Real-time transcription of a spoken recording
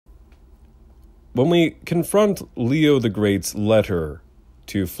When we confront Leo the Great's letter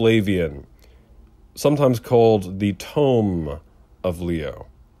to Flavian, sometimes called the Tome of Leo,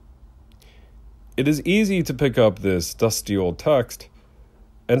 it is easy to pick up this dusty old text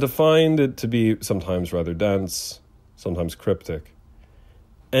and to find it to be sometimes rather dense, sometimes cryptic.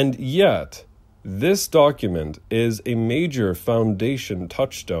 And yet, this document is a major foundation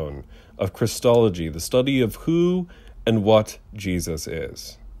touchstone of Christology, the study of who and what Jesus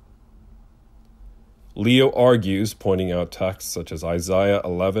is. Leo argues, pointing out texts such as Isaiah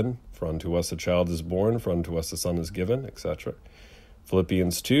 11, for unto us a child is born, for unto us a son is given, etc.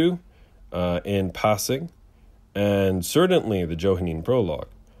 Philippians 2, in passing, and certainly the Johannine prologue,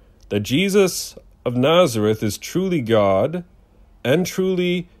 that Jesus of Nazareth is truly God and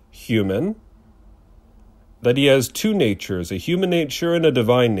truly human, that he has two natures, a human nature and a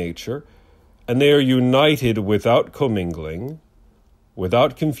divine nature, and they are united without commingling,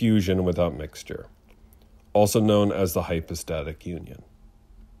 without confusion, without mixture, also known as the hypostatic union.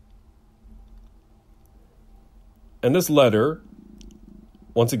 And this letter,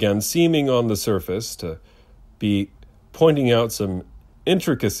 once again, seeming on the surface to be pointing out some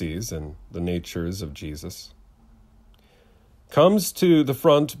intricacies in the natures of Jesus, comes to the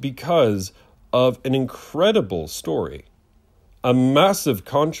front because of an incredible story, a massive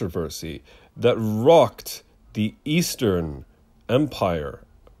controversy that rocked the Eastern Empire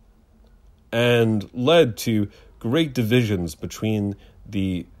and led to great divisions between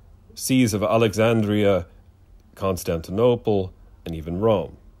the sees of Alexandria, Constantinople, and even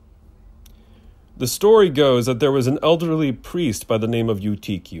Rome. The story goes that there was an elderly priest by the name of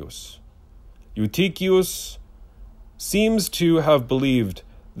Eutychius. Eutychius seems to have believed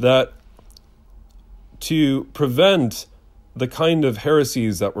that to prevent the kind of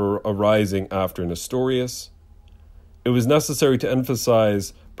heresies that were arising after Nestorius, it was necessary to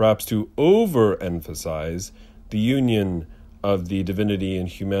emphasize, perhaps to overemphasize, the union of the divinity and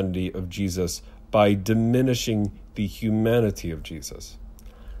humanity of Jesus by diminishing the humanity of Jesus,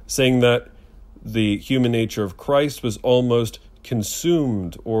 saying that the human nature of Christ was almost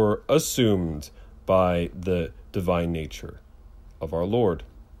consumed or assumed by the divine nature of our Lord.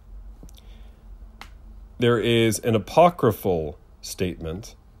 There is an apocryphal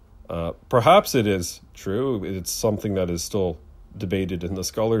statement. Perhaps it is true. It's something that is still debated in the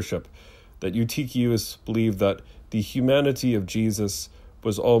scholarship, that Eutychius believed that the humanity of Jesus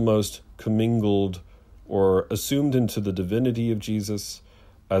was almost commingled or assumed into the divinity of Jesus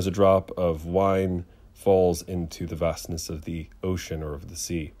as a drop of wine falls into the vastness of the ocean or of the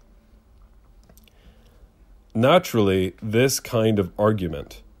sea. Naturally, this kind of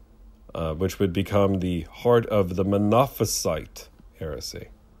argument, which would become the heart of the Monophysite heresy,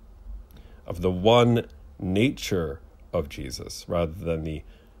 of the one nature of Jesus, rather than the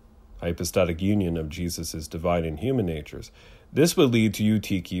hypostatic union of Jesus' divine and human natures, this would lead to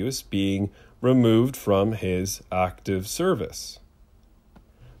Eutychius being removed from his active service.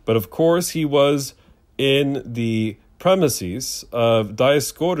 But of course, he was in the premises of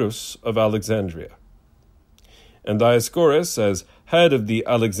Dioscorus of Alexandria. And Dioscorus, as head of the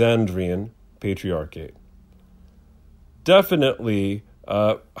Alexandrian Patriarchate, definitely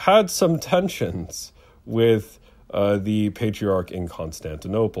had some tensions with the Patriarch in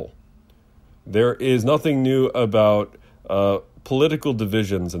Constantinople. There is nothing new about political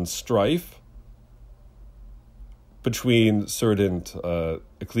divisions and strife between certain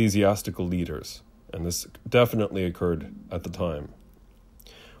ecclesiastical leaders, and this definitely occurred at the time.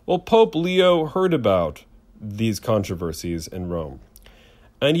 Well, Pope Leo heard about these controversies in Rome,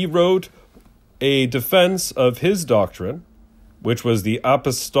 and he wrote a defense of his doctrine, which was the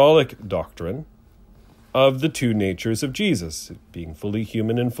apostolic doctrine of the two natures of Jesus, being fully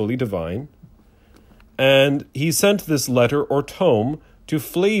human and fully divine. And he sent this letter or tome to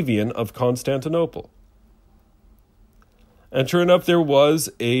Flavian of Constantinople. And sure enough, there was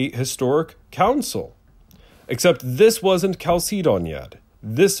a historic council. Except this wasn't Chalcedon yet.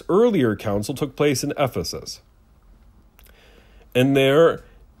 This earlier council took place in Ephesus. And there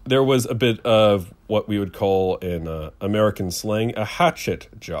was a bit of what we would call in American slang a hatchet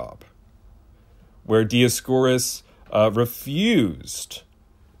job, where Dioscorus refused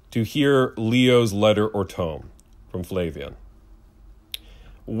to hear Leo's letter or tome from Flavian,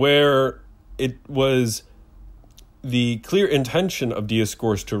 where it was the clear intention of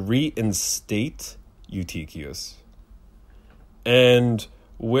Dioscorus to reinstate Eutychius, and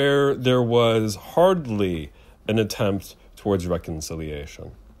where there was hardly an attempt towards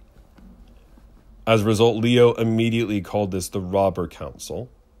reconciliation. As a result, Leo immediately called this the Robber Council,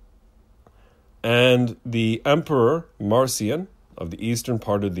 and the Emperor Marcian of the eastern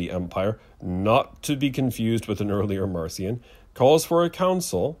part of the empire, not to be confused with an earlier Marcion, calls for a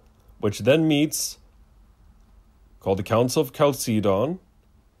council, which then meets, called the Council of Chalcedon.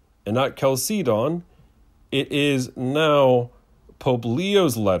 And at Chalcedon, it is now Pope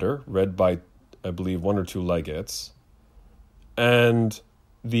Leo's letter, read by, I believe, one or two legates, and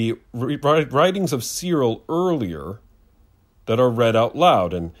the writings of Cyril earlier that are read out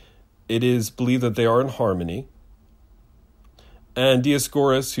loud, and it is believed that they are in harmony. And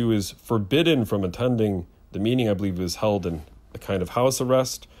Dioscorus, who is forbidden from attending the meeting, I believe is held in a kind of house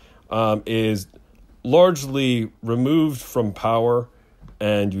arrest, is largely removed from power,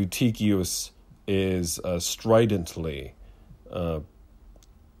 and Eutychius is stridently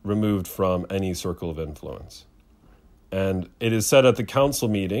removed from any circle of influence. And it is said at the council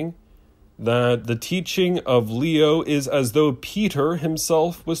meeting that the teaching of Leo is as though Peter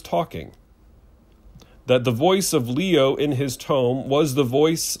himself was talking. That the voice of Leo in his tome was the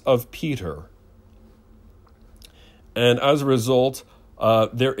voice of Peter. And as a result,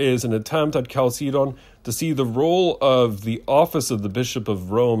 there is an attempt at Chalcedon to see the role of the office of the Bishop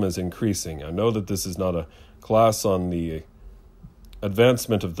of Rome as increasing. I know that this is not a class on the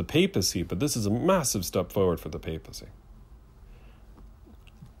advancement of the papacy, but this is a massive step forward for the papacy.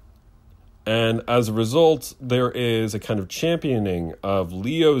 And as a result, there is a kind of championing of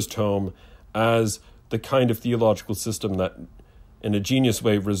Leo's tome as the kind of theological system that, in a genius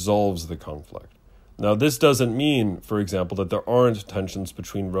way, resolves the conflict. Now, this doesn't mean, for example, that there aren't tensions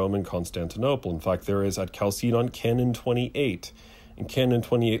between Rome and Constantinople. In fact, there is at Chalcedon Canon 28. And Canon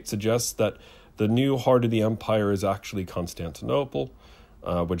 28 suggests that the new heart of the empire is actually Constantinople,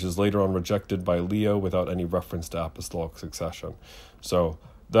 which is later on rejected by Leo without any reference to apostolic succession. So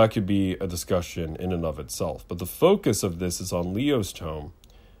that could be a discussion in and of itself. But the focus of this is on Leo's tome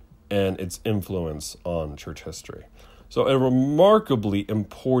and its influence on church history. So a remarkably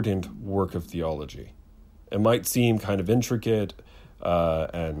important work of theology. It might seem kind of intricate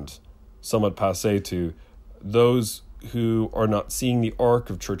and somewhat passé to those who are not seeing the arc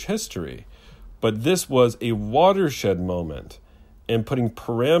of church history, but this was a watershed moment in putting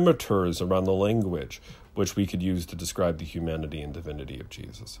parameters around the language which we could use to describe the humanity and divinity of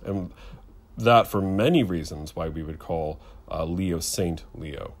Jesus. And that, for many reasons, why we would call Leo Saint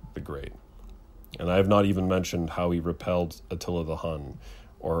Leo the Great. And I have not even mentioned how he repelled Attila the Hun,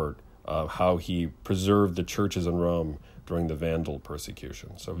 or how he preserved the churches in Rome during the Vandal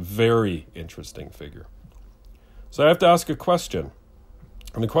persecution. So very interesting figure. So I have to ask a question.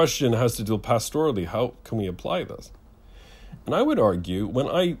 And the question has to deal pastorally. How can we apply this? And I would argue, when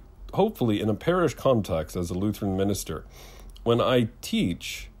I, hopefully in a parish context as a Lutheran minister, when I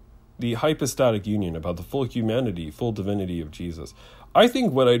teach the hypostatic union about the full humanity, full divinity of Jesus, I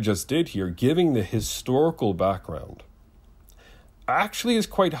think what I just did here, giving the historical background, actually is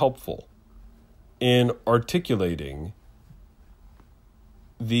quite helpful in articulating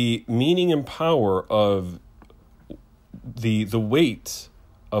the meaning and power of the weight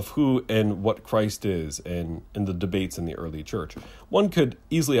of who and what Christ is in the debates in the early church. One could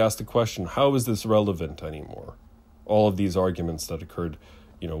easily ask the question, how is this relevant anymore? All of these arguments that occurred,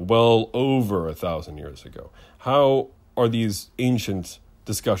 well over 1,000 years ago. How are these ancient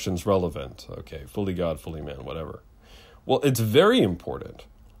discussions relevant? Okay, fully God, fully man, whatever. Well, it's very important.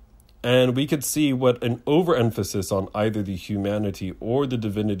 And we could see what an overemphasis on either the humanity or the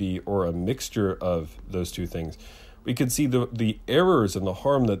divinity or a mixture of those two things, we could see the errors and the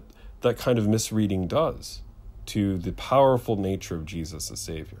harm that kind of misreading does to the powerful nature of Jesus as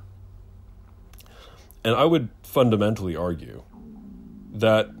Savior. And I would fundamentally argue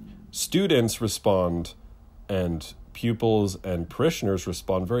that students respond and pupils and parishioners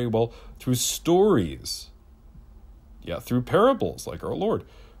respond very well through stories. Yeah, through parables like our Lord.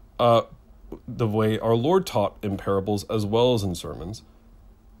 The way our Lord taught in parables as well as in sermons.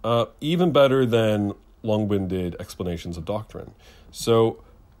 Even better than long-winded explanations of doctrine. So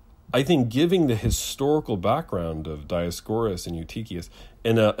I think giving the historical background of Dioscorus and Eutychius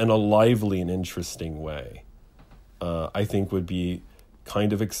in a lively and interesting way, I think would be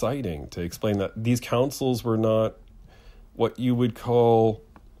kind of exciting to explain that these councils were not what you would call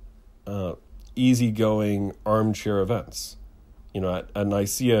easygoing armchair events. At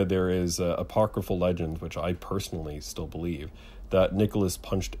Nicaea, there is an apocryphal legend, which I personally still believe, that Nicholas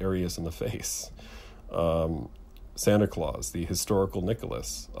punched Arius in the face. Santa Claus, the historical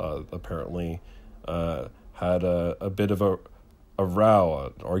Nicholas, apparently had a bit of a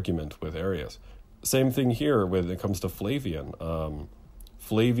row, an argument with Arius. Same thing here when it comes to Flavian.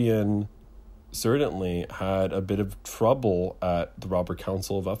 Flavian certainly had a bit of trouble at the Robber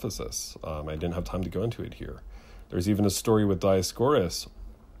Council of Ephesus. I didn't have time to go into it here. There's even a story with Dioscorus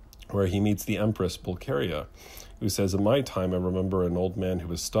where he meets the Empress Pulcheria, who says, in my time, I remember an old man who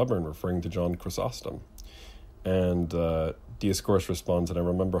was stubborn, referring to John Chrysostom. And Dioscorus responds, and I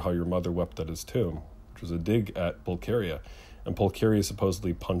remember how your mother wept at his tomb, which was a dig at Pulcheria. And Pulcheria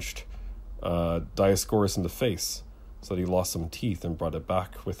supposedly punched Dioscorus in the face so that he lost some teeth and brought it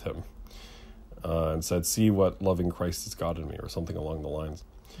back with him. And said, see what loving Christ has got in me, or something along the lines.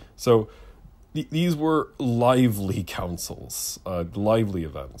 So these were lively councils, lively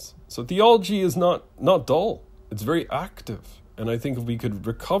events. So theology is not dull. It's very active. And I think if we could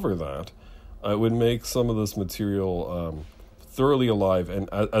recover that, it would make some of this material thoroughly alive, and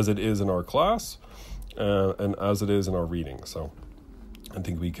as it is in our class, and as it is in our reading. So I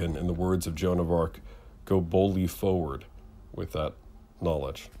think we can, in the words of Joan of Arc, go boldly forward with that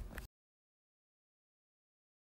knowledge.